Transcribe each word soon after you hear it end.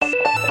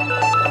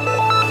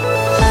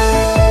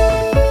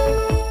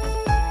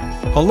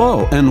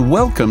Hello and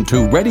welcome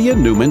to Reddy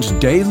and Newman's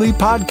Daily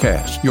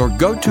Podcast, your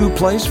go-to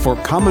place for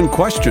common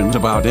questions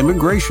about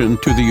immigration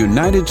to the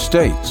United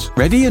States.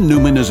 Reddy and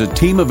Newman is a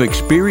team of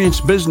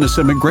experienced business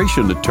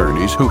immigration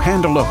attorneys who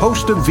handle a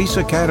host of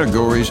visa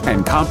categories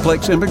and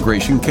complex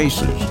immigration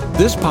cases.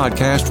 This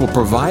podcast will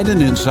provide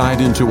an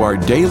insight into our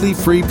daily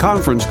free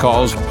conference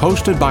calls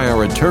hosted by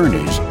our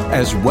attorneys,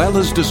 as well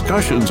as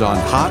discussions on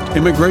hot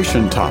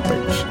immigration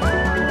topics.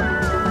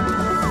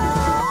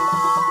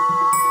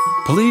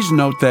 Please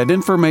note that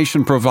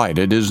information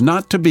provided is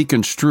not to be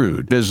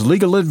construed as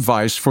legal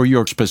advice for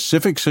your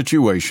specific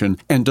situation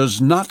and does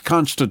not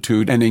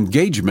constitute an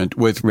engagement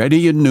with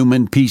Reddy and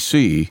Newman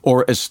PC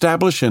or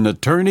establish an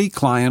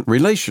attorney-client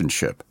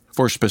relationship.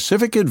 For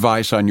specific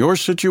advice on your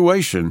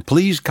situation,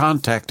 please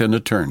contact an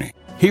attorney.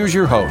 Here's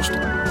your host.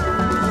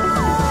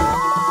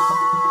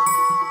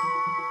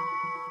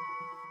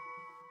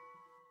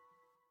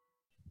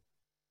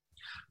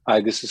 Hi,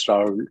 this is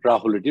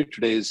Rahul Reddy.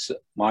 Today is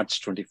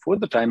March 24th.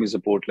 The time is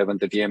about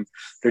 11:30 a.m.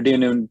 Reddy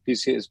and Newman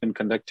PC has been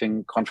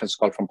conducting conference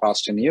call from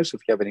past 10 years.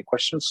 If you have any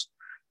questions,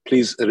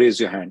 please raise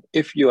your hand.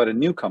 If you are a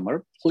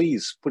newcomer,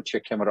 please put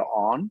your camera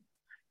on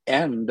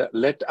and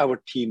let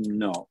our team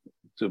know.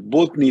 So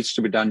both needs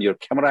to be done. Your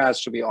camera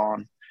has to be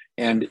on,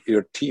 and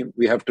your team.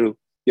 You have to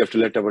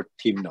let our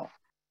team know.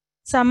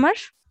 Samar?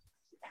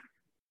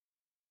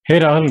 Hey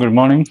Rahul, good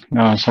morning.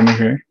 Samar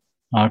here.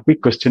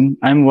 Quick question.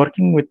 I'm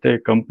working with a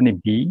company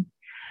B,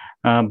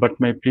 but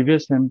my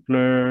previous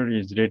employer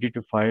is ready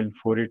to file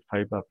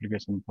 485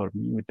 application for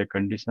me with the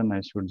condition I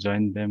should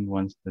join them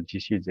once the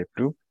GC is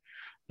approved.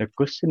 The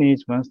question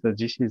is, once the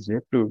GC is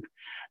approved,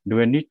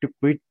 do I need to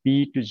quit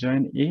B to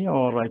join A,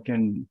 or I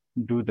can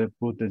do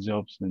both the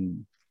jobs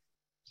in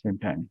same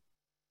time?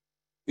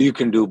 You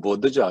can do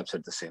both the jobs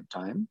at the same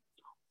time,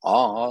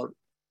 or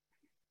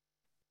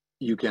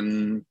you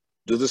can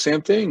do the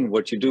same thing,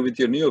 what you do with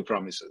your neo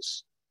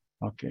promises.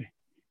 Okay.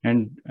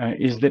 And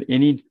is there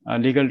any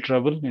legal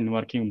trouble in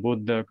working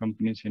both the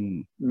companies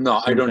in?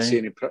 No, I don't see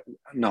any.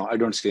 I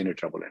don't see any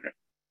trouble in it.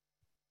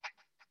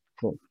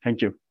 Cool.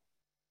 Thank you.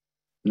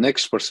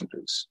 Next person,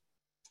 please.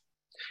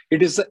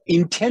 It is the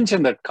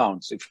intention that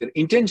counts. If your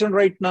intention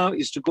right now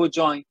is to go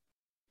join,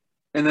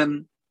 and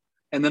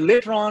then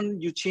later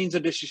on you change the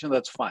decision,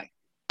 that's fine.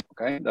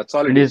 Okay, that's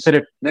all it is.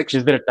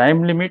 Is there a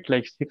time limit,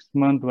 like 6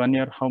 months, 1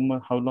 year? How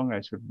long I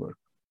should work?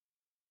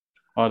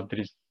 Or there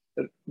is?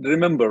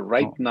 Remember,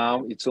 right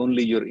now, it's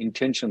only your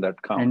intention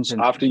that counts.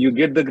 After you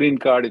get the green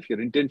card, if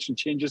your intention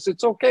changes,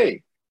 it's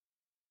okay.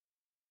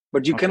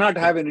 But you cannot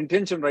have an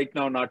intention right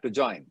now not to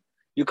join.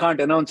 You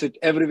can't announce it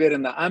everywhere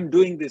and I'm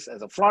doing this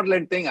as a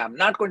fraudulent thing. I'm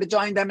not going to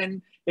join them.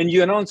 And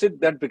you announce it,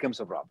 that becomes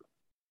a problem.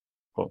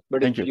 Cool.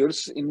 But if you're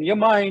in your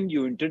mind,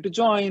 you intend to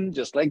join,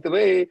 just like the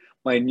way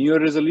my New Year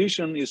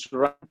resolution is to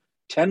run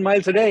 10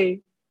 miles a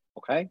day.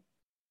 Okay.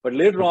 But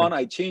later on,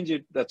 I change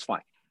it. That's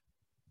fine.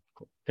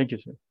 Cool. Thank you,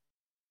 sir.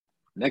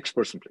 Next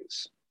person,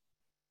 please.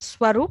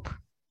 Swaroop?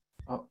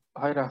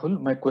 Hi, Rahul.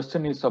 My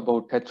question is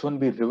about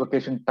H-1B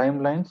revocation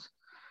timelines.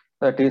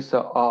 That is,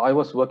 I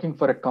was working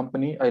for a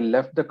company. I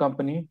left the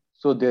company,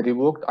 so they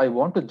revoked. I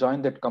want to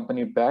join that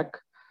company back,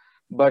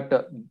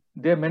 but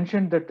they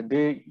mentioned that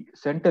they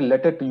sent a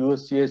letter to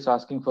USCIS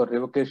asking for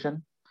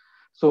revocation.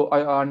 So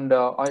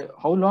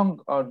how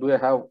long do I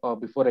have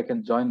before I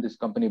can join this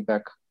company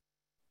back?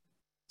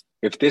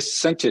 If they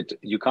sent it,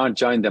 you can't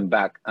join them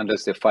back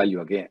unless they file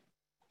you again.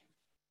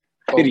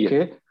 Period.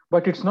 Okay,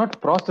 but it's not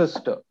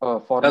processed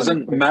for.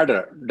 Doesn't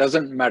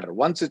matter.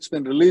 Once it's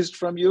been released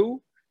from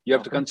you, you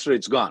have to consider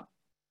it's gone.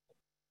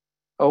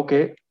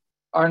 Okay,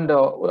 and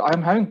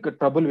I'm having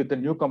trouble with the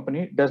new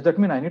company. Does that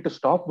mean I need to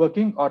stop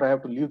working or I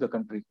have to leave the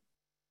country?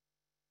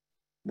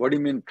 What do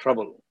you mean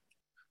trouble?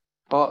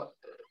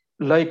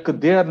 Like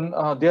they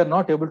are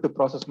not able to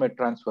process my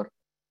transfer.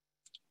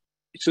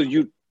 So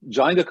you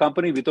join the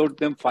company without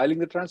them filing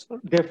the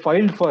transfer? They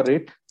filed for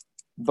it.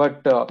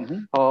 But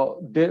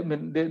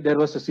there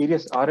was a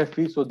serious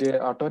RFE, so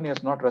the attorney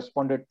has not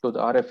responded to the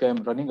RFE.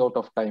 I'm running out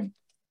of time.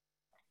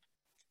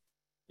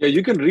 Yeah,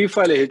 you can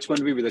refile a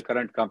H-1B with the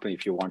current company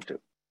if you want to.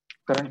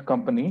 Current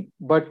company,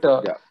 but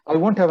I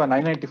won't have an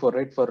I-94,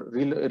 right, for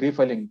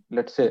refiling,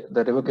 let's say,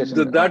 the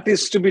revocation. That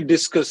is to be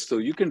discussed, though.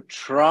 You can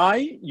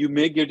try. You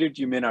may get it.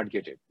 You may not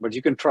get it, but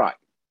you can try.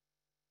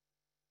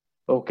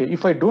 Okay,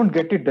 if I don't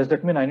get it, does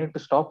that mean I need to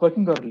stop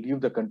working or leave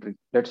the country?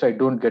 Let's say I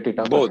don't get it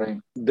after both.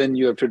 trying. Then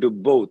you have to do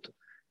both.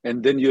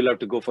 And then you'll have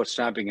to go for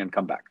stamping and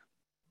come back.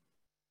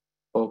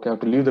 Okay, I have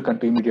to leave the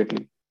country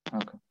immediately.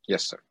 Okay.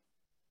 Yes, sir.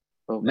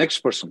 Okay. Next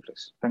person,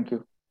 please. Thank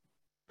you.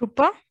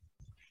 Rupa?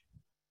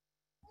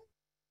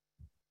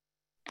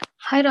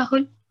 Hi,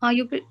 Rahul. Are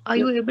you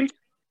able to?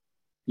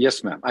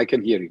 Yes, ma'am. I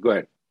can hear you. Go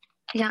ahead.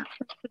 Yeah.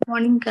 Good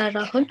morning,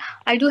 Rahul.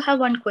 I do have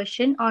one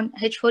question on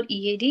H4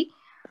 EAD.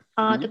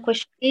 The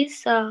question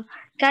is,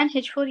 can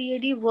H4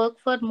 EAD work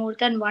for more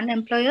than one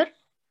employer?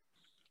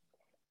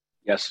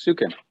 Yes, you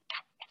can.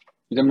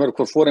 You can work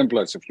for 4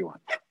 employers if you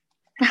want.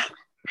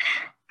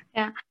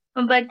 Yeah.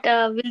 But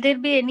will there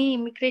be any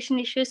immigration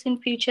issues in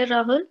future,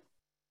 Rahul?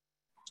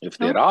 If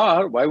there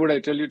are, why would I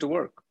tell you to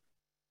work?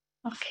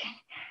 Okay.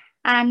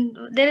 And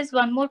there is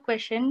one more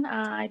question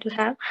I do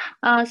have.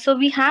 So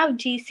we have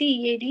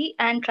GCEAD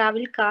and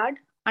travel card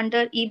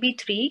under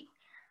EB3.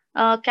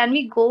 Can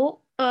we go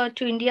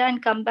to India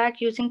and come back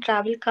using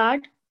travel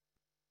card?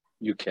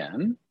 You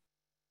can,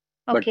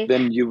 Okay. but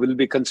then you will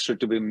be considered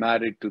to be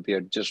married to the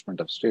adjustment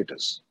of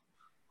status.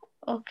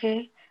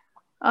 Okay.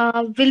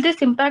 Will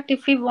this impact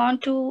if we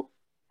want to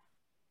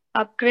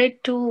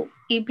upgrade to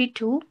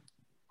EB2?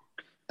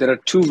 There are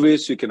two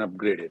ways you can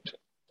upgrade it.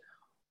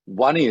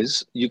 One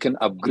is you can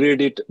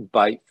upgrade it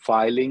by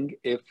filing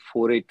a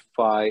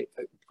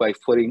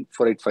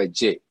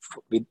 485J.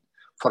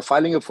 For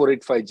filing a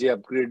 485J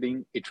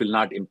upgrading, it will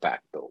not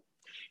impact though.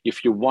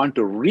 If you want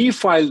to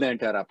refile the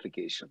entire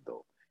application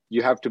though,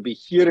 you have to be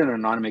here in a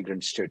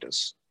non-migrant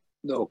status.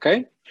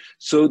 Okay?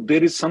 So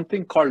there is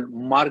something called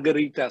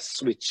Margarita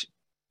switch.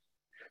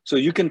 So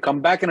you can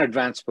come back in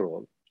advance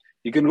parole.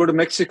 You can go to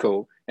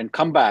Mexico and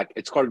come back.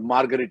 It's called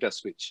Margarita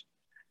switch.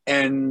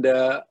 And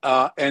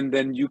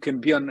then you can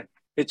be on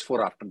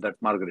H4 after that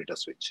Margarita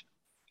switch.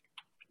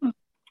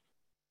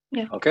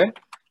 Yeah. Okay.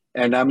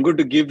 And I'm going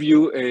to give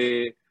you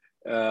a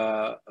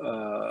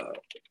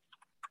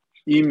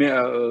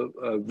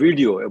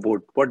video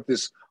about what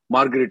this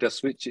Margarita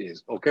switch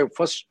is. Okay.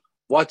 First,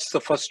 watch the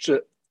first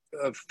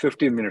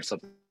 15 minutes of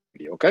the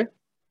video. Okay.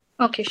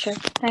 Okay, sure.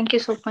 Thank you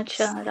so much,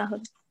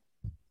 Rahul.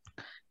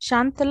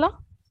 Shantala?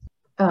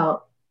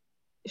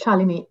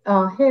 Shalini.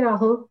 Hey,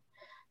 Rahul.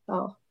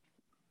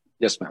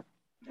 Yes, ma'am.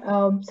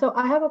 So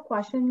I have a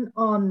question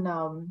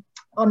on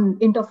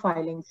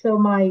interfiling. So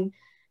my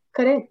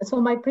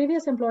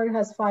previous employer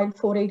has filed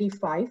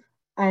 485,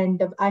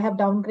 and I have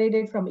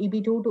downgraded from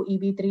EB2 to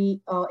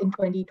EB3 in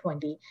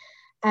 2020.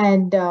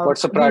 And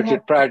what's the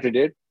priority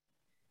date?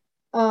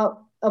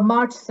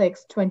 March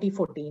 6,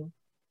 2014.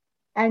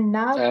 And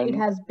now it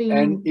has been.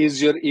 And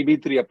is your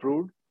EB3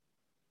 approved?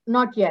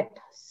 Not yet.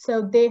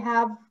 So they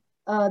have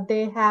done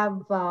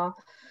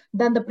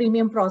the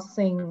premium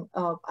processing,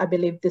 I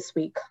believe, this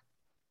week.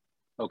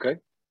 Okay.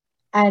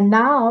 And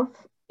now,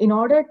 in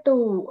order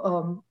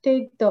to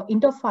take the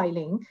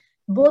interfiling,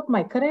 both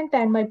my current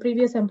and my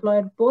previous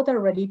employer both are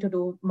ready to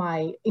do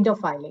my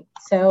interfiling.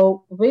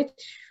 So which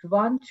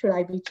one should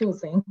I be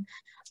choosing?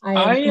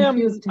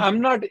 I'm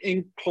not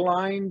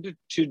inclined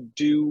to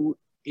do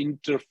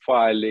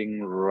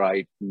interfiling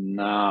right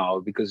now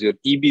because your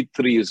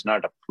EB3 is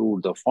not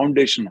approved. The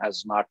foundation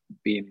has not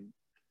been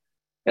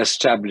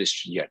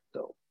established yet,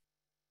 though.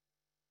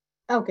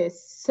 Okay,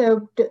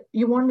 so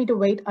you want me to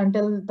wait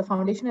until the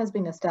foundation has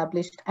been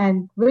established,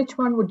 and which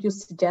one would you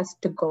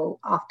suggest to go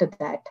after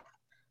that?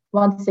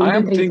 Once the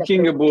I'm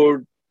thinking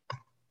about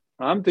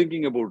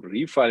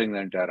refiling the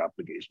entire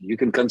application. You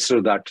can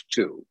consider that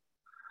too.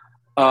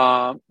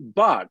 But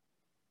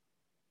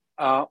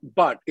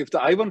if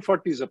the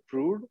I-140 is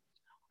approved,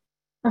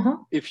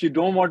 if you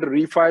don't want to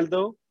refile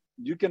though,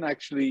 you can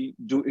actually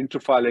do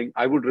interfiling.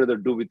 I would rather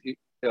do with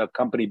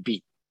company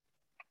B.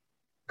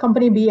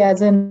 Company B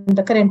as in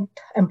the current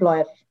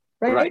employer,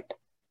 right? Right.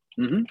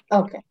 Mm-hmm.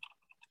 Okay.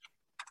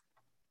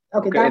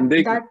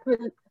 That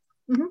will.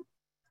 Mm-hmm.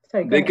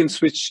 Sorry. They can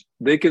switch.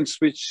 They can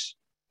switch.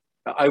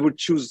 I would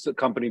choose the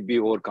company B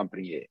over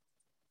company A.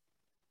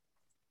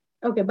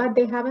 Okay, but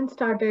they haven't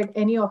started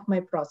any of my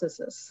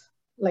processes.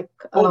 Like.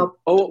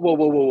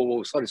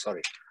 Whoa!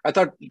 Sorry. I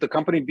thought the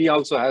company B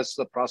also has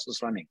the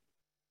process running.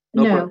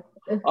 No.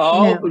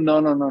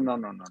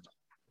 No.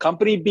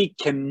 Company B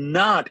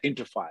cannot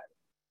interfile.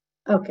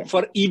 Okay.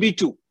 For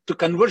EB2, to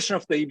conversion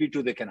of the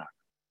EB2, they cannot.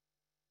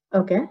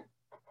 Okay.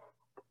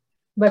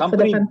 But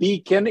company B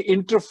can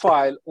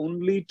interfile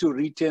only to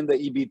retain the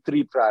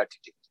EB3 priority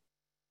date.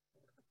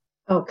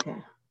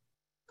 Okay.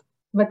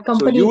 But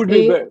company so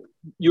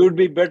you would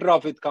be better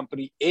off with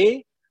company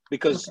A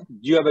because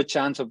you have a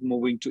chance of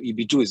moving to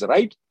EB2, is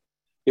right?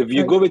 If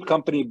you go with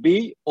company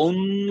B,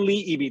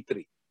 only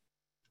EB3.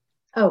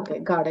 Okay,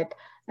 got it.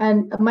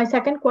 And my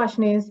second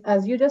question is,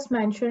 as you just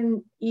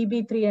mentioned,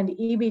 EB3 and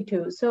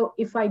EB2. So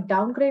if I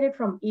downgrade it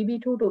from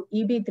EB2 to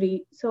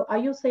EB3, so are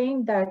you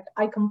saying that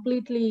I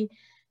completely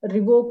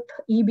revoked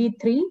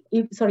EB2?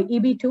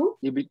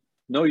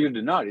 No, you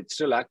did not. It's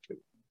still active.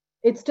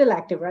 It's still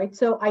active, right?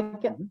 So I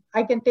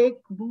can take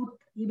both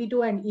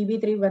EB2 and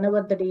EB3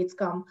 whenever the dates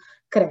come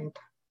current.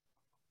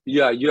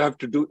 Yeah, you have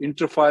to do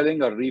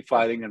interfiling or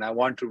refiling. And I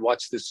want to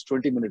watch this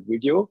 20-minute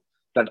video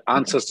that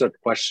answers that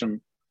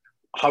question.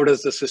 How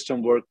does the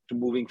system work to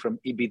moving from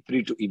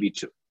EB3 to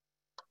EB2?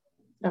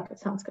 Okay,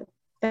 sounds good.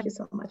 Thank you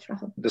so much,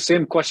 Rahul. The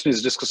same question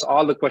is discussed.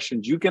 All the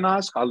questions you can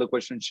ask, all the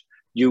questions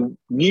you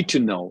need to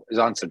know is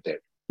answered there.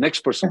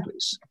 Next person,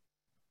 please.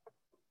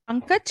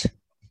 Pankaj?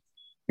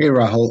 Hey,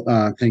 Rahul.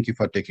 Thank you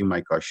for taking my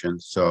question.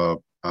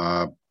 So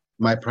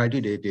my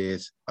priority date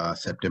is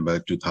September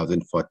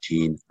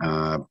 2014.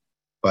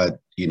 But,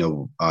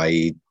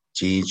 I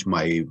changed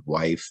my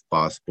wife's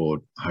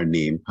passport, her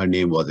name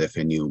was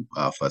FNU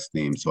first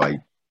name. So I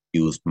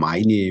used my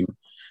name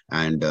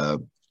and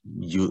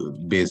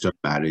based on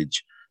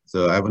marriage.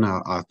 So I want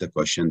to ask the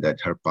question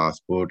that her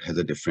passport has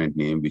a different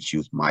name, which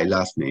used my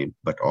last name,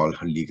 but all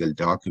her legal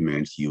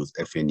documents use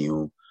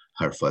FNU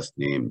her first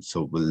name.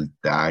 So will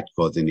that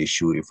cause an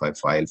issue if I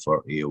file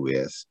for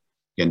AOS?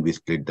 Can we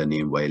split the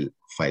name while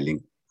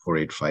filing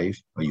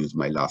 485 or use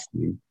my last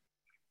name?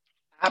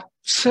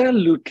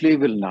 Absolutely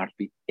will not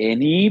be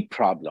any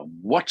problem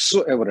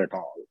whatsoever at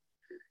all.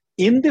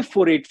 In the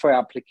 485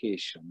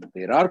 application,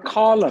 there are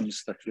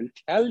columns that will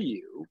tell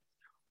you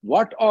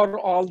what are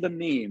all the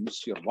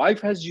names your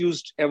wife has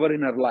used ever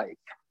in her life.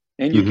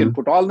 And you can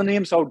put all the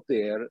names out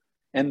there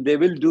and they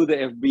will do the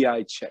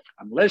FBI check.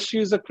 Unless she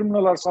is a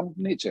criminal or some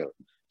nature,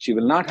 she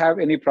will not have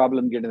any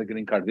problem getting the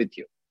green card with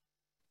you.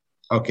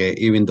 Okay,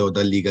 even though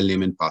the legal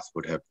name and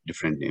passport have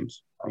different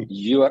names. Right?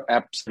 You are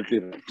absolutely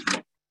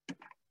right.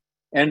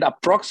 And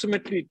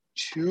approximately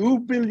 2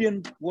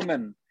 billion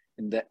women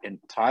in the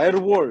entire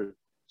world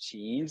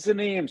change the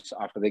names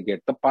after they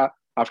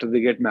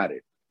get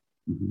married.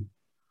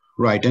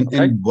 Right,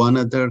 and one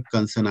other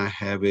concern I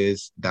have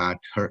is that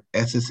her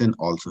SSN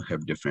also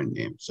have different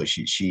names. So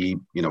she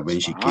when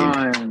she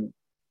came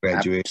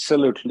graduate.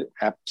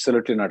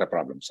 Absolutely not a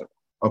problem, sir.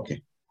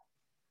 Okay,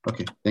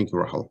 thank you,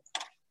 Rahul.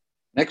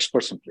 Next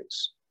person,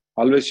 please.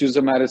 Always use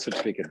a marriage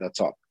certificate. That's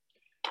all.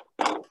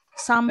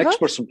 Sambhav? Next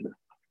person, please.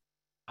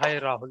 Hi,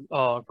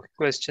 Rahul. Quick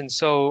question.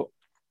 So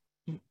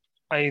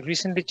I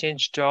recently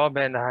changed job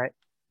and I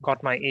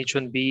got my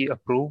H-1B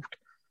approved.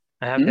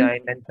 I have the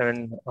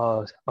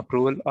I-97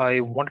 approval. I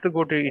wanted to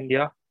go to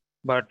India,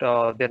 but there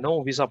are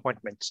no visa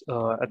appointments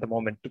at the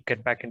moment to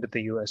get back into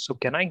the US. So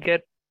can I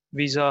get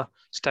visa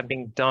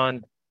stamping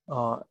done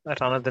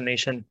at another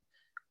nation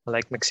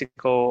like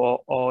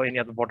Mexico or any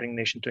other bordering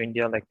nation to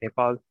India like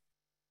Nepal?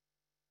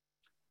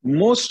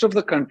 Most of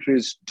the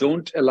countries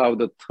don't allow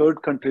the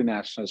third country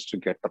nationals to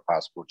get the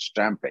passport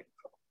stamping.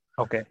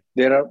 Okay.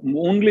 There are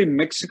only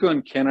Mexico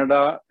and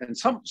Canada, and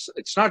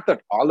it's not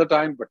that all the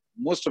time, but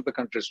most of the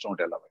countries don't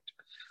allow it.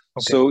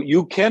 Okay. So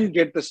you can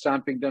get the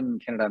stamping done in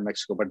Canada and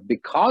Mexico, but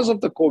because of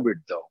the COVID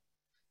though,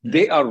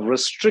 they are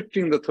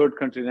restricting the third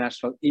country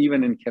national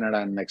even in Canada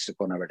and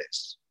Mexico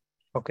nowadays.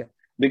 Okay.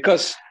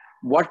 Because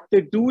what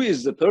they do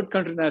is the third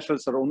country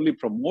nationals are only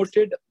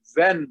promoted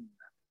when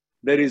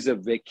there is a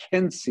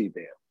vacancy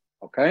there.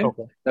 Okay.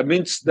 That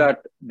means that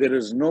there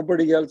is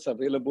nobody else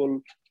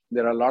available.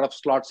 There are a lot of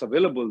slots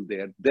available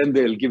there. Then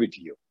they'll give it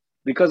to you.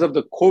 Because of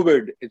the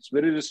COVID, it's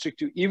very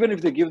restrictive. Even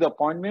if they give the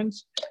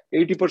appointments,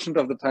 80%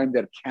 of the time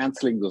they're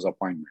canceling those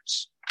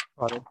appointments.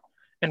 Got it.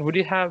 And would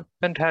you have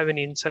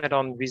any insight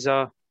on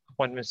visa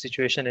appointment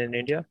situation in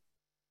India?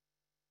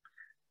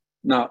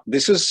 Now,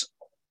 this is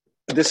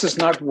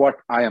not what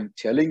I am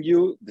telling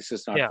you. This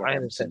is not what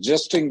I'm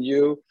suggesting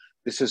you.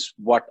 This is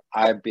what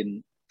I've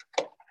been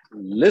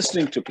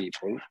listening to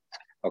people.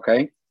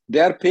 Okay. They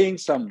are paying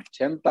some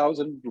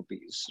 10,000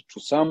 rupees to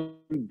some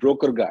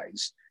broker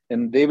guys,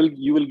 and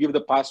you will give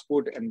the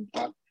passport and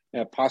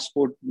your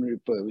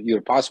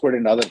passport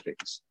and other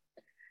things.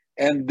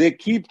 And they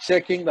keep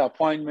checking the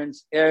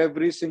appointments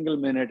every single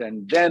minute.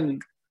 And then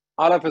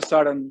all of a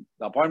sudden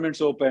the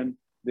appointments open,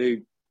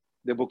 they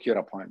book your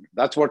appointment.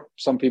 That's what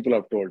some people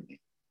have told me.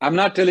 I'm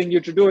not telling you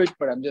to do it,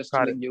 but I'm just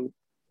telling you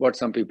what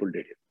some people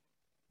did.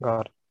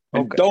 Got it.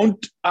 And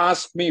don't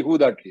ask me who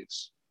that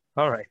is.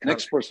 All right.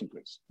 Next person,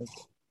 please.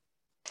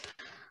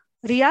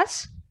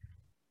 Riaz?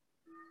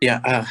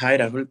 Yeah. Hi,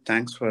 Rahul.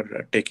 Thanks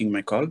for taking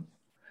my call.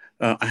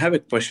 I have a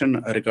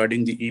question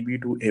regarding the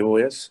EB2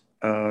 AOS.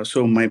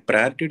 So my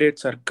priority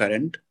dates are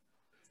current.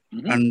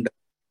 And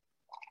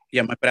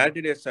my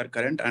priority dates are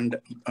current. And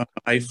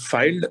I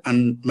filed,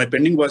 and my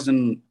pending was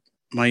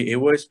my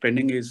AOS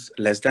pending is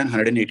less than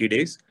 180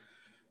 days.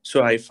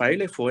 So I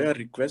filed a FOIA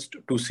request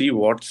to see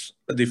what's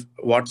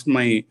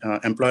my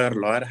employer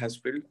lawyer has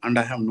filled, and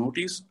I have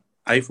noticed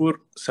I-4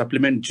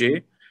 supplement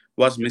J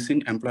was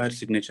missing employer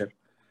signature.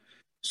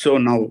 So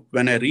now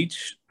when I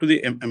reach to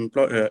the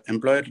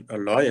employer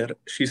lawyer,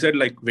 she said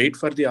wait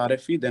for the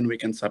RFE, then we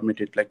can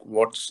submit it.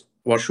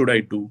 What should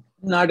I do?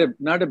 Not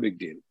a big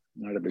deal.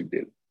 Not a big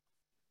deal.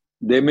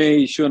 They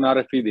may issue an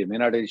RFE, they may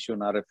not issue an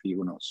RFE,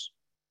 who knows?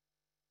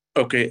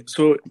 Okay,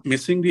 so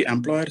missing the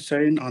employer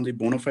sign on the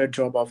bona fide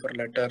job offer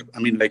letter,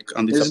 on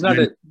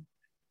the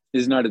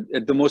is not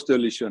at the most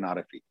they'll issue an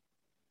RFE.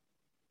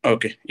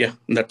 Okay, yeah,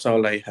 that's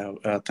all I have.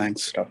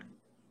 Thanks, Rahul.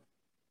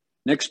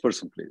 Next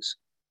person, please.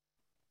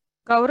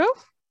 Gaurav?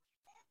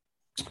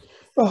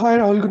 Hi,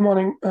 Rahul. Good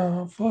morning.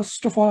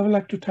 First of all, I would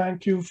like to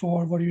thank you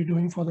for what you're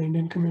doing for the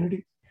Indian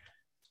community.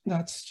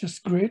 That's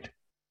just great.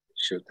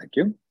 Sure, thank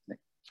you.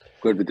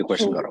 Go ahead with the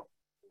question, Gaurav.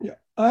 Yeah,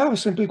 I have a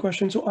simple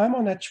question. So I'm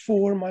on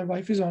H4, my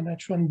wife is on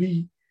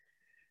H1B,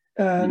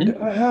 and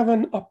I have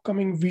an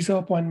upcoming visa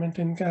appointment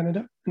in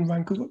Canada, in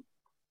Vancouver.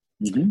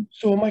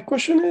 So my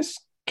question is,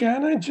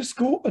 can I just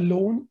go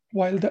alone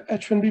while the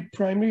H1B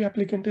primary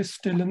applicant is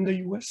still in the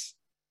US?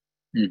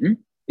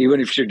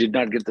 Even if she did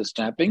not get the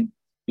stamping,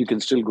 you can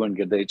still go and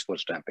get the H4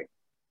 stamping.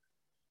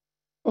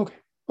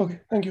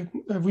 Okay, thank you.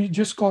 We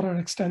just got our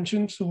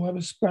extension, so I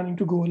was planning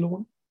to go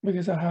alone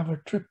because I have a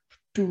trip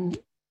to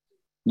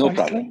No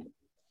problem.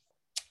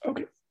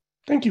 Okay,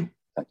 thank you.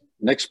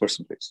 Next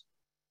person, please.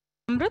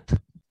 Amrit?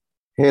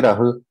 Hey,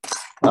 Rahul.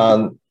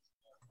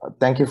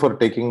 Thank you for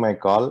taking my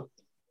call.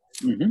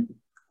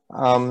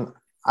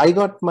 I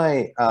got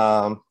my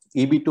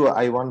EB2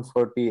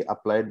 I-140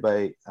 applied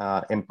by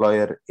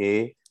employer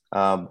A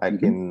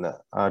back in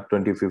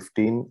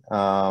 2015,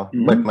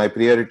 but my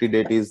priority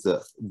date is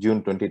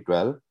June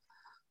 2012.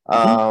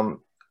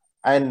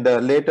 And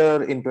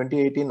later in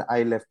 2018,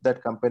 I left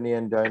that company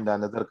and joined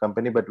another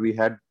company, but we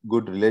had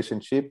good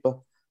relationship.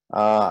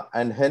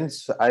 And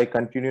hence I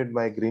continued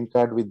my green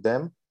card with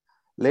them.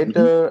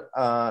 Later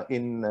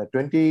in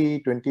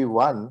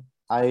 2021,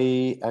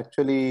 I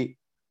actually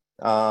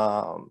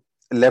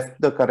left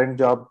the current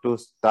job to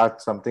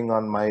start something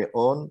on my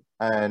own.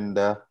 And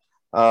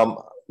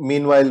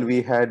meanwhile,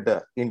 we had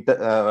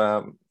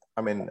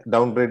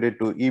downgraded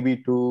to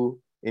EB2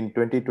 in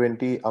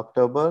 2020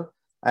 October.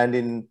 And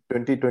in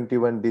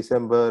 2021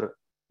 December,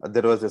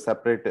 there was a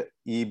separate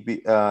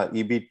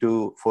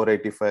EB2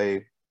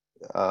 485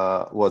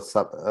 was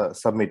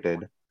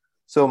submitted.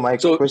 So my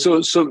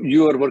question, so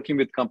you are working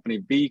with company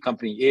B.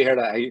 Company A had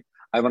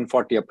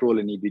I-140 approval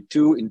in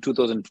EB2. In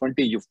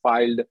 2020, you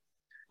filed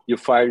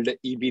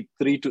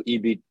EB3 to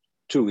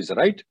EB2. Is that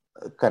right?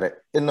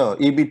 Correct. No,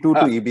 EB2 to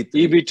EB3.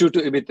 EB2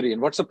 to EB3.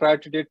 And what's the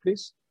priority date,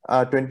 please?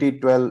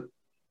 2012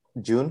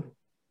 June.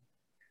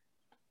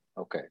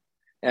 Okay.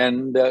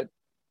 And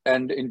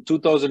in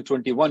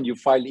 2021, you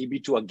filed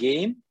EB2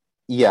 again?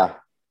 Yeah.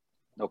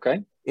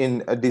 Okay.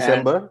 In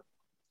December.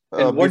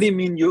 And what do you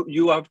mean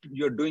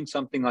you're doing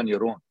something on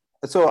your own?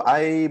 So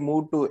I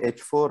moved to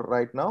H4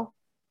 right now.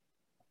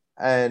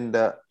 And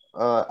I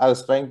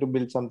was trying to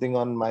build something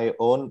on my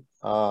own,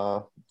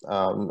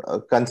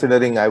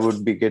 considering I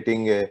would be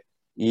getting a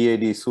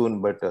EAD soon,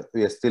 but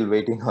we are still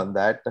waiting on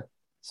that.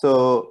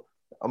 So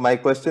my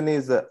question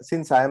is,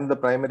 since I am the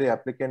primary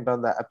applicant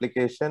on the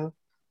application,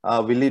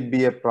 will it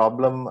be a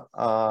problem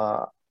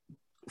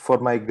for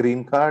my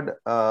green card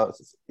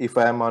if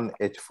I am on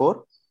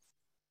H4?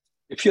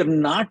 If you're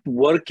not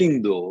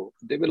working, though,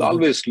 they will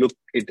always look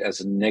it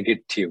as a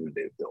negative,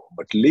 though.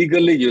 But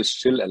legally, you're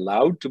still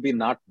allowed to be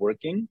not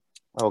working.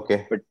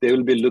 Okay. But they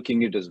will be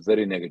looking it as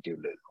very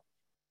negatively.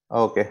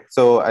 Okay.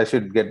 So I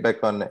should get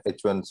back on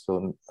H1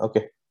 soon.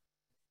 Okay.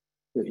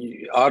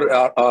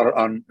 Or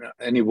on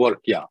any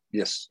work, yeah.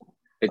 Yes.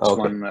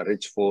 H1 or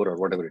H4 or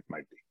whatever it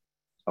might be.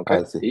 Okay.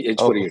 I see.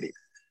 H4 EAD.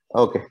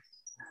 Okay.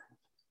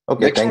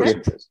 Okay. Next thank question,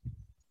 you. please.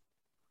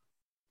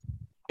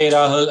 Hey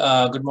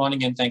Rahul, good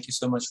morning and thank you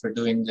so much for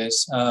doing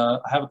this. I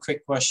have a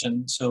quick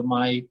question. So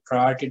my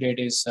priority date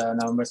is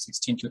November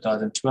 16,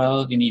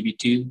 2012 in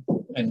EB2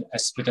 and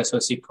with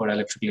associate code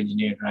electrical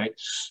engineer, right?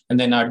 And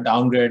then I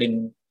downgraded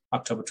in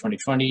October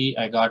 2020.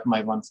 I got my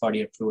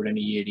 140 approved and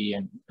EAD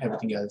and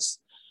everything else.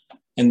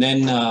 And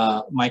then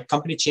my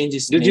company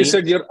changes Did name. you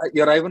said your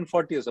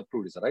I-140 is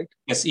approved, is that right?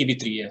 Yes,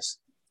 EB3, yes.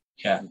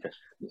 Yeah. Okay.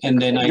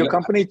 And then your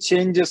company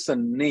changes the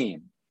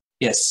name.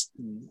 Yes.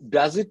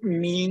 Does it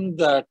mean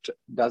that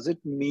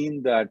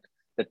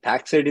the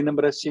tax ID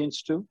number has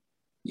changed too?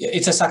 Yeah,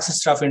 it's a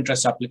successor of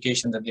interest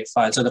application that they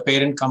filed. So the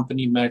parent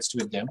company merged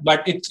with them,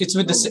 but it's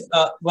with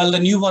the the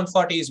new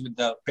 140 is with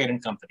the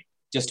parent company,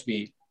 just to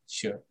be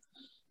sure.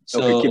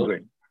 So, okay, keep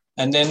going.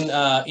 And then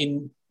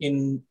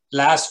in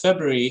last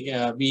February,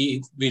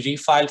 we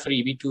refiled for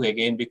EB2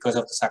 again because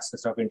of the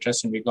successor of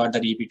interest, and we got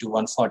that EB2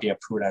 140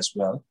 approved as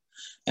well.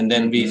 And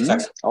then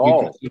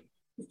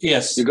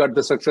yes, you got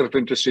the successor of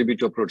interest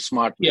EB2 approved.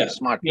 Smart. Yeah,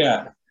 smart.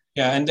 Yeah,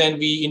 yeah. And then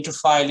we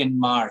interfiled in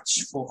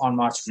March on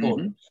March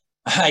 4th.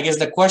 I guess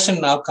the question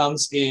now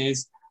comes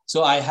is,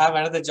 so I have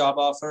another job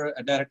offer,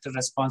 a director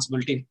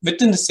responsibility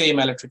within the same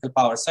electrical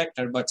power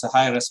sector, but it's a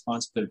higher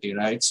responsibility,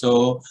 right?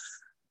 So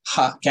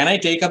can I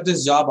take up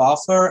this job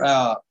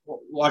offer?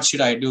 What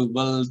should I do?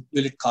 Will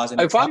it cause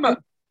any problem?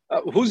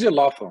 Who's your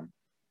law firm?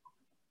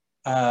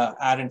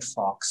 Arendt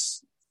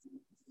Fox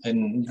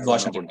in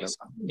Washington.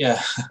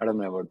 Yeah. I don't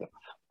know about that.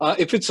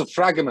 If it's a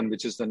Fragment,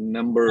 which is the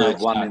number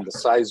one in the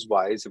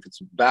size-wise, if it's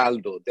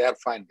Baldo, they're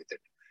fine with it.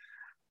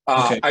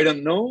 I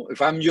don't know.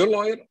 If I'm your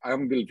lawyer,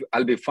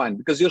 I'll be fine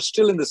because you're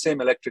still in the same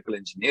electrical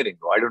engineering,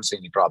 though. I don't see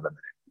any problem in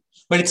it.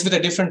 But it's with a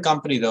different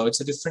company, though. It's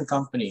a different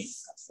company.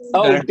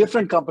 Oh,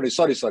 different company.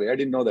 Sorry. I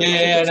didn't know that.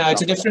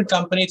 It's a different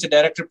company. It's a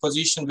director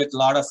position with a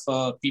lot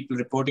of people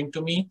reporting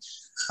to me.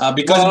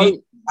 Because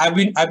I've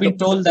been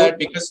told that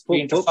because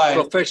we interfile.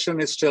 Profession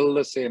is still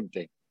the same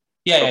thing.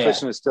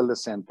 Profession is still the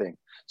same thing.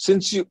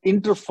 Since you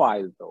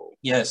interfile, though.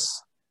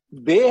 Yes.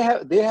 They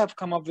have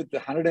come up with the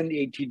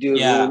 180-day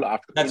rule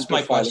after that's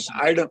my question.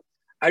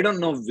 I don't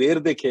know where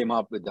they came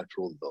up with that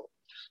rule though.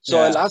 So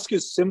I'll ask you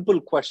a simple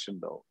question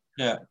though.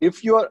 Yeah.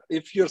 If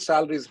your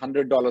salary is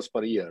 $100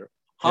 per year,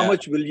 how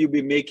much will you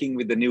be making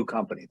with the new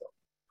company though?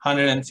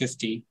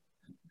 150.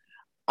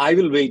 I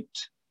will wait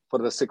for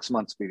the 6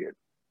 months period.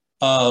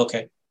 Oh,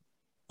 okay.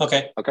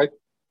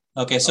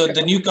 So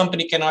the new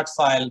company cannot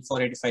file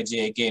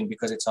 485J again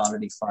because it's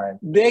already filed.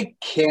 They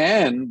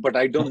can, but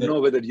I don't know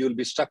whether you'll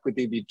be stuck with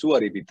EB2 or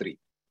EB3.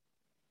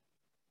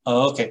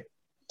 Oh, okay.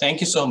 Thank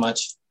you so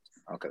much.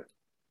 Okay.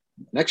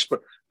 Next,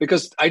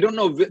 because I don't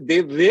know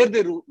where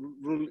they rule.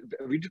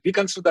 We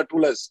consider that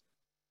rule as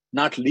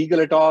not legal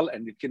at all,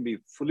 and it can be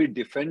fully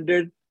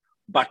defended.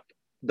 But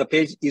the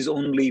page is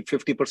only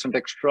 50%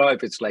 extra,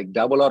 if it's like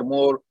double or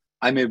more,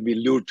 I may be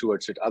lured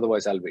towards it.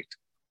 Otherwise, I'll wait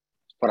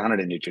for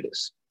 180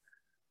 days.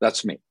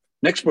 That's me.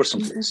 Next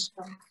person, please.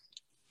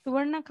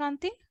 Suvarna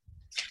Kanti.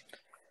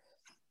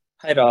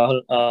 Hi,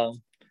 Rahul.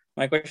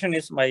 My question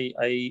is, my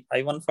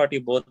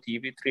I-140, both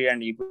EB3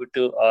 and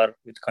EB2 are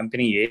with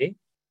company A.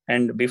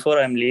 And before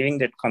I'm leaving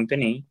that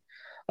company,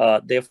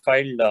 they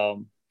filed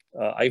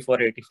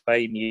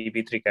I-485 in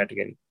EB3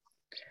 category.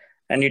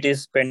 And it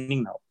is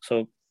pending now.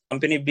 So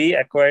company B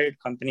acquired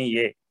company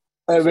A.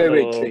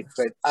 Wait.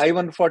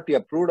 I-140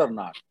 approved or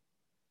not?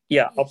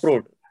 Yeah,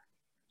 approved.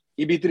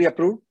 EB3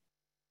 approved?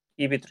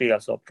 EB3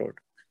 also approved.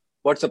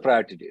 What's the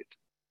priority date?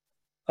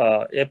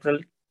 April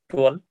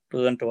 12,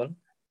 2012.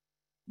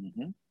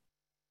 Mm-hmm.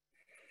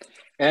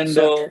 And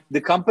so,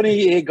 the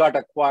company A got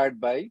acquired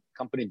by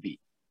company B.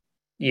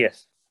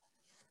 Yes.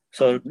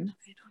 So,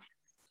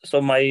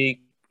 so my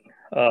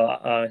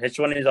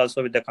H1 is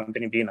also with the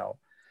company B now.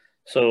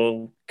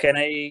 So can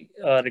I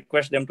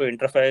request them to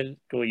interfile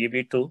to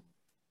EB2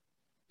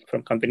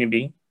 from company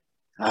B?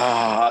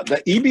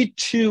 The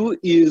EB2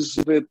 is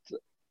with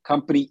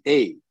company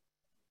A,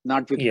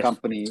 not with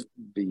company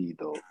B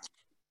though.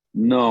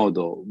 No,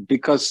 though,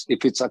 because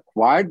if it's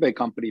acquired by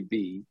company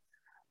B,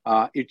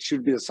 it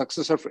should be a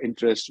successor of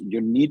interest.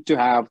 You need to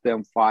have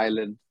them file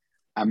an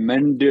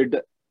amended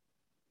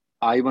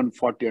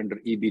I-140 under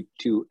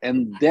EB2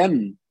 and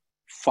then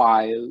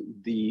file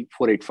the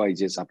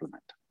 485J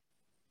supplement.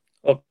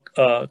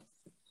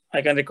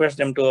 I can request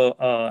them to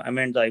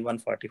amend the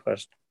I-140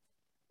 first.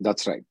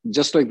 That's right.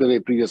 Just like the way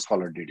previous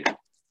caller did it.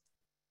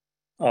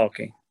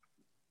 Okay.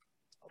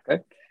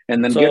 Okay.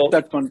 And then get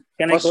that one.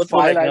 Can I go through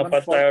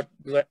first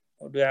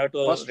do I have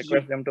to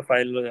request them to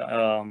file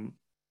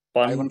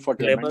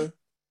I-140 label?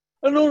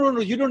 No.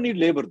 You don't need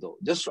labor though.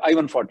 Just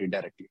I-140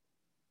 directly.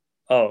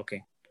 Oh,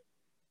 okay.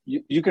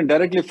 You can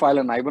directly file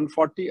an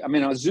I-140. I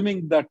mean,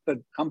 assuming that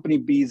the company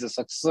B is a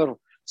successor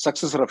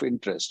of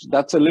interest.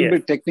 That's a little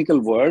bit technical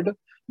word,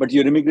 but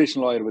your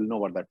immigration lawyer will know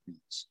what that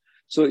means.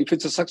 So if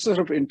it's a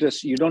successor of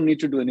interest, you don't need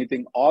to do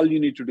anything. All you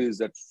need to do is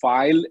that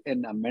file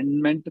an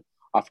amendment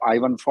of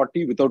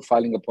I-140 without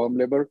filing a perm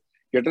labor,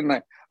 get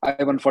an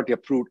I-140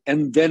 approved,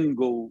 and then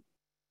go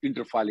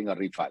interfiling or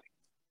refiling.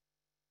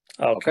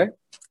 Okay?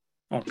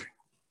 Okay.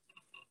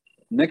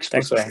 Next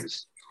person,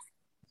 please.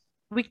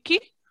 Vicky.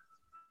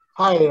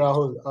 Hi,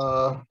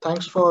 Rahul.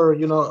 Thanks for,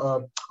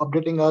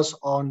 updating us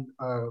on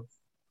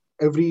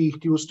every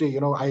Tuesday.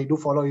 I do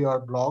follow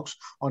your blogs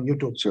on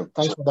YouTube.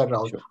 Thanks for that,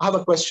 Rahul. Sure. I have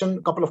a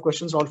couple of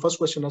questions. Our first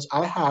question is,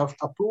 I have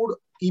approved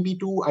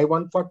EB2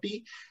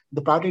 I-140.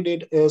 The priority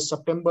date is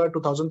September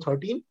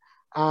 2013.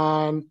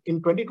 And in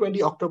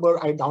 2020,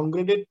 October, I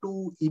downgraded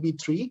to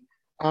EB3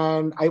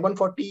 and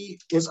I-140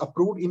 is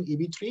approved in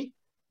EB3.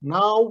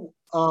 Now,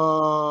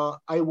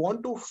 I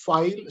want to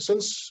file,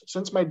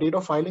 since my date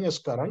of filing is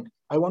current,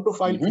 I want to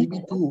file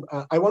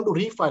EB2. I want to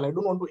refile. I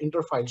don't want to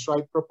interfile. So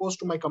I proposed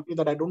to my company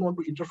that I don't want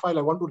to interfile.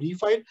 I want to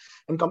refile,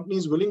 and company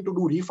is willing to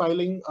do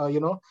refiling.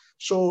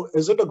 So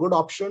is it a good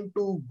option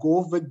to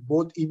go with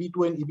both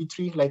EB2 and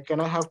EB3? Like, can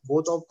I have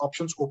both of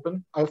options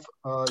open? I'm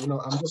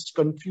just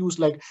confused.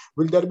 Like,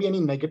 will there be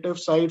any negative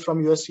side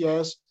from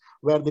USCIS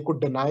where they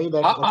could deny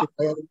that?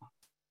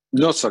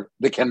 No, sir.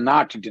 They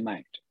cannot deny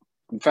it.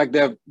 In fact,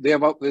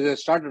 they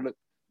started.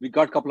 We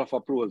got a couple of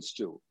approvals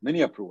too,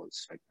 many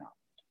approvals right now.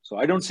 So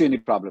I don't see any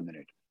problem in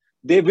it.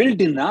 They will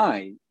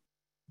deny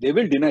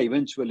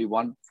eventually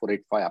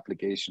 1485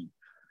 application.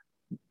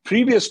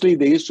 Previously,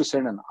 they used to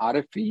send an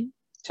RFE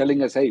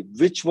telling us, hey,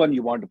 which one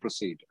you want to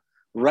proceed.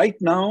 Right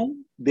now,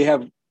 they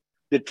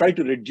try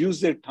to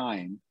reduce their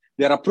time.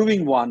 They're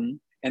approving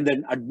one and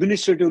then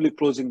administratively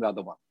closing the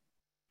other one.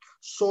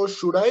 So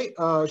should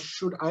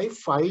I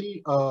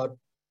file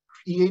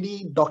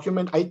EAD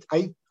document? If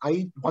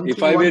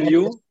I were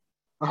you,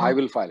 I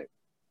will file it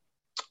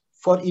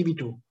for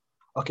EB2.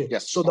 Okay.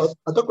 Yes. So the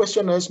other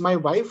question is, my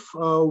wife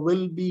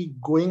will be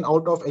going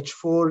out of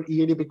H4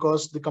 EAD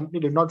because the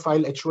company did not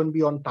file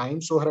H1B on time.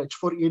 So her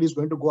H4 EAD is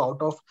going to go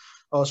out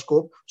of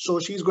scope. So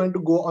she's going to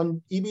go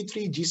on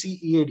EB3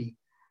 GC EAD.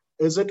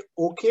 Is it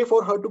okay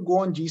for her to go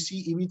on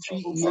GC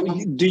EB3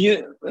 EAD?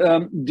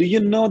 Do you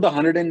know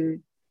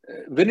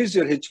when is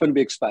your H1B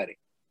expiring?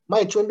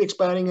 My H1B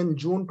expiring in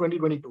June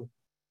 2022.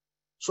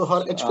 So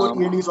her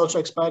H4 EAD is also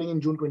expiring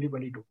in June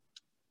 2022.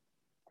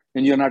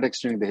 And you're not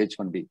extending the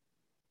H1B?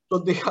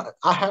 So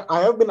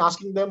I have been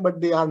asking them, but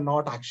they are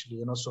not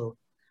actually, so.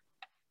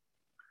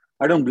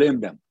 I don't blame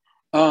them.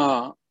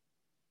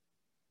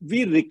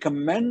 We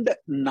recommend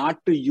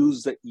not to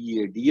use the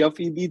EAD of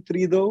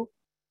EB3 though,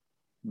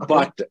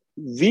 but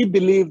we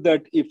believe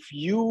that if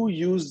you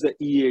use the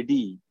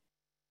EAD,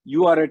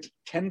 you are at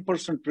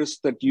 10%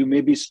 risk that you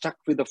may be stuck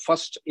with the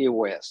first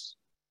AOS.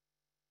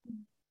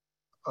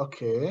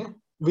 Okay,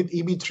 with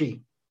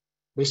EB3,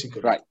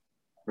 basically. Right.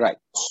 Okay.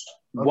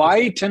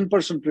 Why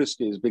 10%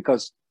 risk is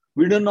because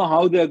we don't know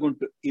how they are going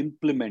to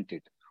implement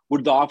it.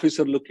 Would the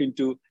officer look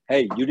into,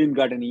 hey, you didn't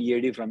get an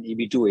EAD from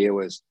EB2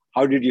 AOS.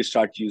 How did you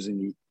start using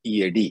the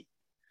EAD?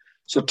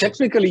 So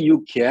technically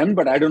you can,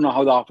 but I don't know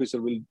how the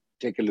officer will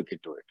take a look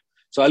into it.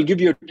 So I'll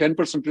give you a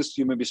 10% risk.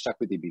 You may be stuck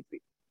with EB3.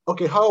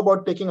 Okay, how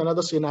about taking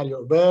another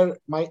scenario where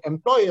my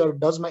employer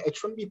does my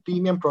H1B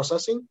premium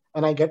processing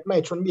and I get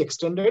my H1B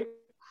extended,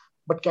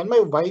 but can my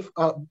wife,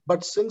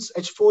 but since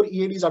H4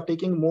 EADs are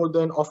taking more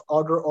than of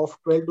order of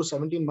 12 to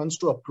 17 months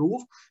to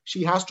approve,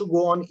 she has to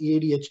go on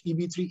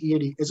EB3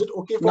 EAD. Is it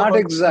okay for Not her?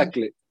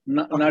 Exactly.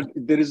 Not,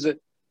 there is a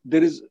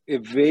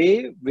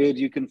way where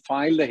you can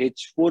file the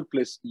H4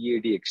 plus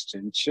EAD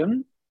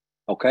extension,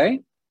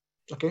 okay?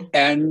 Okay.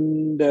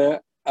 And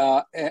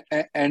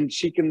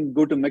she can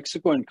go to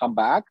Mexico and come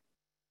back.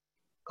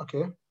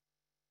 Okay.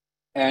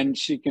 And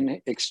she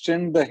can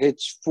extend the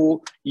H4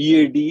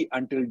 EAD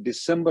until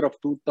December of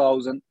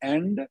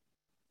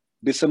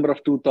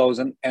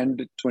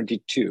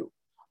 2022.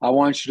 I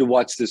want you to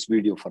watch this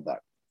video for that.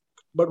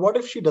 But what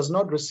if she does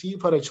not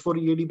receive her H4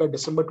 EAD by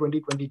December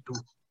 2022?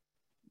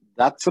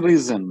 That's the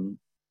reason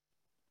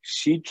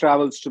she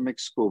travels to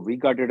Mexico. We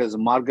got it as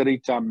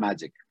Margarita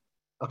Magic.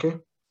 Okay.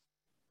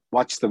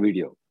 Watch the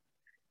video.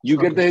 You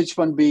get the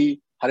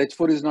H1B, her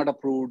H4 is not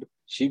approved.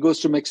 She goes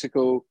to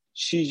Mexico.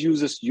 She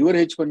uses your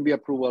H1B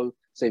approval,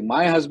 saying,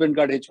 my husband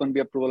got H1B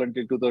approval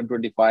until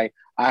 2025.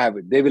 I have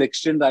it. They will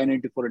extend the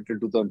I-94 until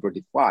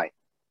 2025.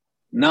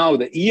 Now,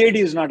 the EAD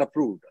is not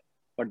approved,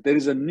 but there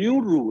is a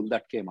new rule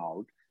that came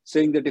out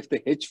saying that if the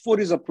H4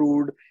 is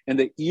approved and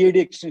the EAD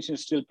extension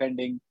is still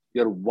pending,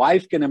 your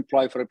wife can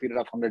employ for a period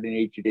of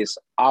 180 days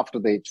after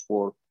the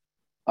H4,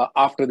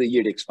 after the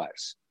EAD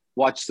expires.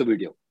 Watch the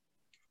video.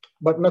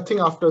 But nothing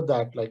after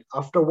that, like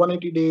after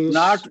 180 days?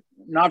 Nothing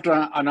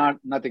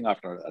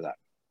after that.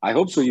 I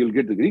hope so. You'll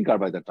get the green card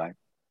by that time.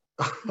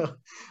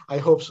 I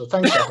hope so.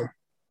 Thanks, Rahul.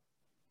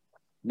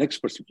 Next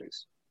person,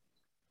 please.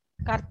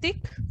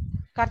 Karthik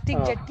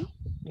Jetty.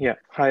 Yeah.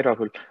 Hi,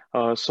 Rahul.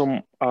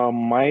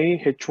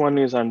 My H1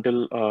 is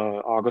until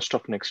August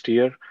of next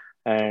year.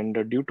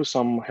 And due to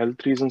some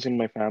health reasons in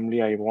my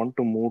family, I want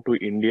to move to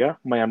India.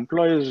 My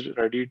employer is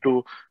ready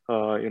to,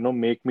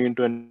 make me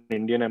into an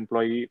Indian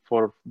employee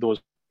for those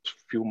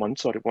few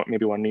months or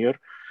maybe 1 year.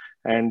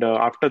 And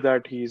after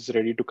that, he's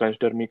ready to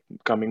consider me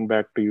coming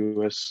back to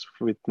US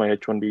with my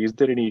H1B. Is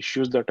there any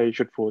issues that I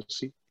should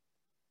foresee?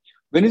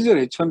 When is your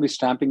H1B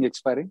stamping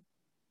expiring?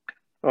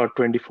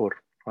 24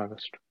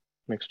 August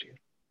next year.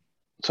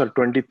 Sorry,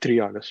 23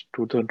 August,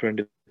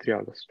 2023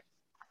 August.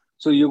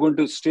 So you're going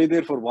to stay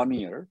there for 1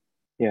 year.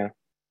 Yeah.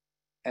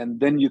 And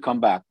then you come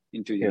back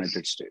into the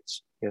United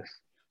States. Yes.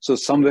 So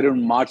somewhere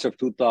in March of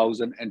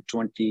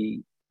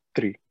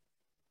 2023,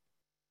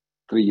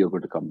 you're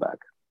going to come back.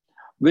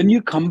 When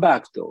you come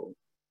back, though,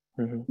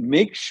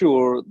 make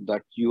sure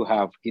that you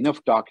have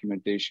enough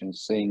documentation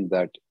saying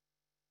that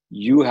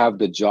you have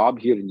the job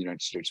here in the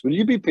United States. Will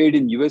you be paid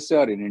in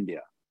USA or in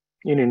India?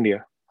 In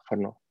India for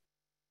now.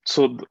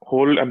 So the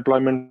whole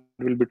employment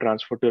will be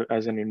transferred to,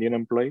 as an Indian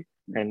employee,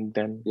 and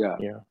then yeah.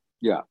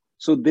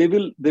 So they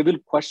will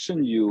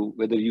question you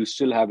whether you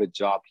still have a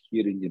job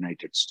here in the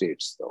United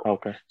States, though.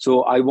 Okay.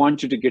 So I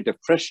want you to get a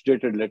fresh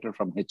dated letter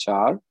from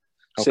HR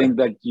saying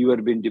that you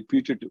have been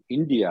deputed to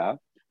India,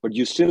 but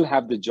you still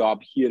have the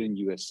job here in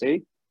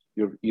USA.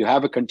 You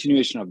have a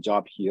continuation of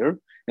job here,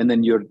 and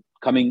then you're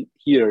coming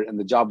here, and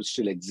the job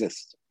still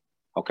exists.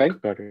 Okay.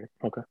 Got it.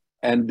 Okay.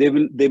 And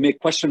they may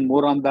question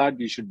more on that.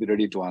 You should be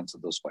ready to answer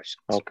those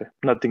questions. Okay.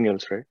 Nothing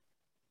else, right?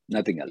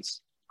 Nothing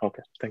else.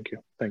 Okay. Thank you.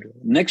 Thank you.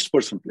 Next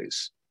person,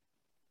 please.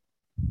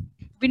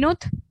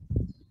 Vinod.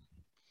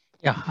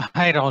 Yeah.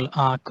 Hi, Rahul.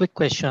 Quick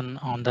question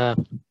on the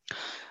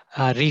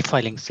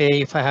refiling. Say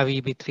if I have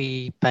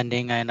EB3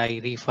 pending and I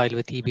refile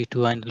with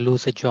EB2 and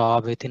lose a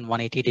job within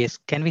 180 days,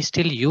 can we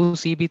still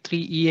use EB3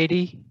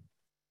 EAD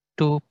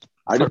to?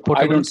 I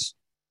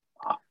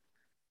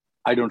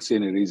don't see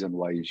any reason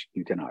why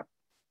you cannot.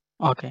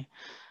 Okay.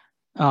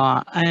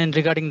 And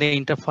regarding the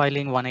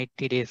interfiling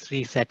 180 days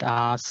reset,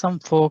 some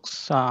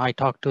folks I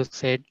talked to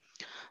said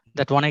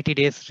that 180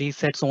 days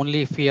resets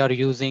only if you are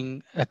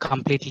using a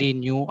completely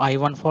new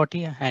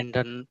I-140, and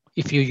then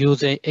if you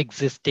use a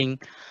existing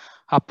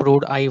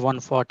approved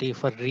I-140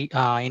 for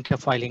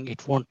interfiling,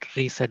 it won't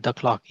reset the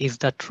clock. Is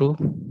that true?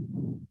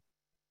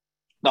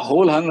 The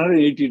whole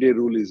 180-day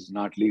rule is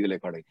not legal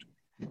according to me.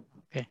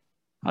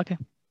 Okay.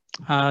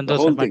 The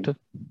whole thing,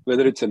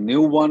 whether it's a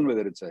new one,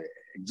 whether it's an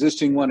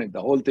existing one,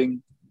 the whole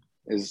thing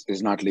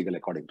is not legal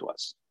according to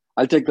us.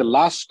 I'll take the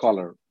last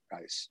caller,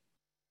 guys.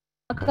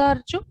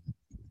 Nagarju.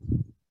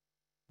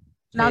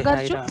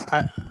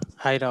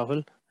 Hi,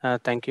 Rahul.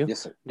 Thank you. Yes,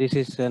 sir. This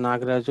is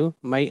Nagaraju.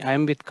 I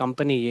am with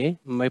company A.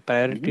 My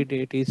priority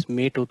date is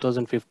May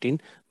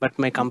 2015, but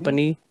my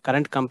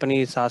current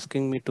company is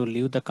asking me to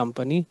leave the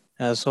company.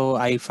 So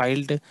I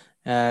filed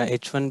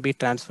H1B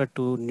transfer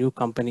to new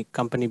company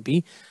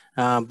B.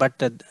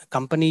 But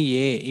company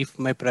A, if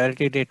my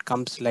priority date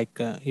comes like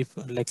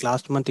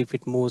last month, if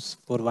it moves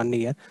for 1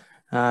 year,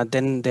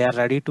 then they are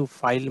ready to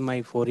file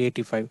my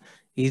 485.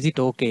 Is it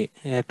okay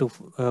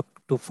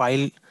to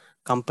file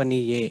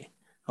company A,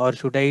 or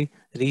should I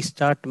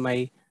restart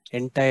my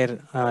entire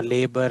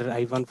labor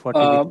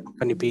I-140 with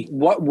company B?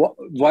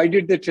 Why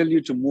did they tell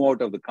you to move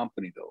out of the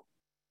company though?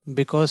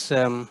 Because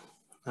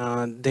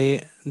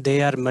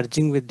they are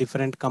merging with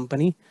different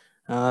company,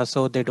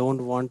 so they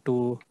don't want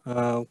to.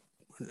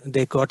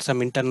 They got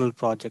some internal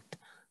project,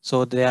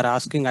 so they are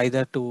asking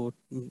either to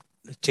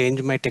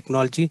change my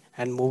technology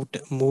and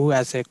move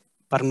as a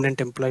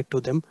permanent employee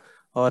to them,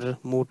 or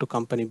move to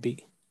company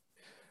B.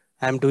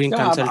 I'm doing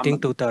consulting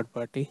to third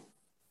party.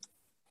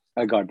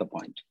 I got the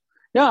point.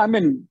 Yeah, I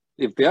mean,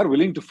 if they are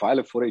willing to file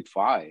a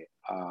 485,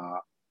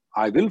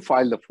 I will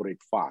file the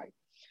 485.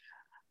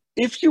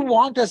 If you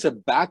want as a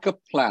backup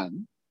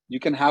plan, you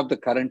can have the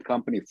current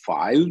company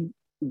file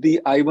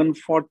the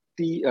I-140,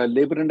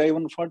 labor and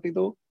I-140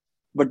 though.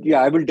 But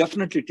yeah, I will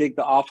definitely take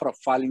the offer of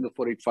filing the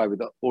 485 with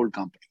the old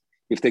company.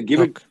 If they give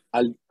it,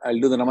 I'll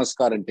do the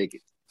namaskar and take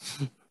it.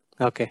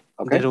 Okay.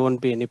 There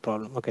won't be any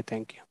problem. Okay,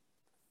 thank you.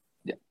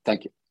 Yeah,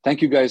 thank you.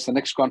 Thank you, guys. The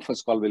next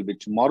conference call will be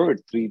tomorrow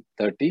at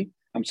 3:30.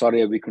 I'm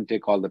sorry we couldn't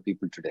take all the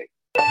people today.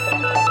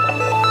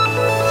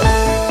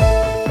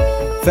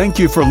 Thank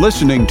you for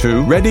listening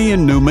to Reddy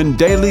and Newman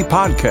Daily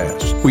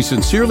Podcast. We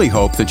sincerely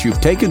hope that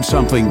you've taken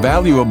something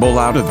valuable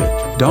out of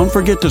it. Don't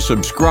forget to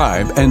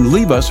subscribe and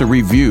leave us a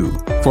review.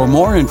 For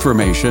more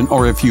information,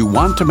 or if you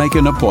want to make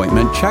an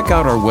appointment, check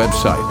out our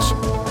websites,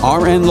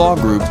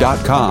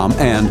 rnlawgroup.com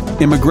and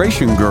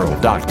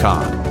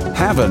immigrationgirl.com.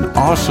 Have an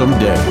awesome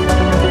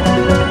day.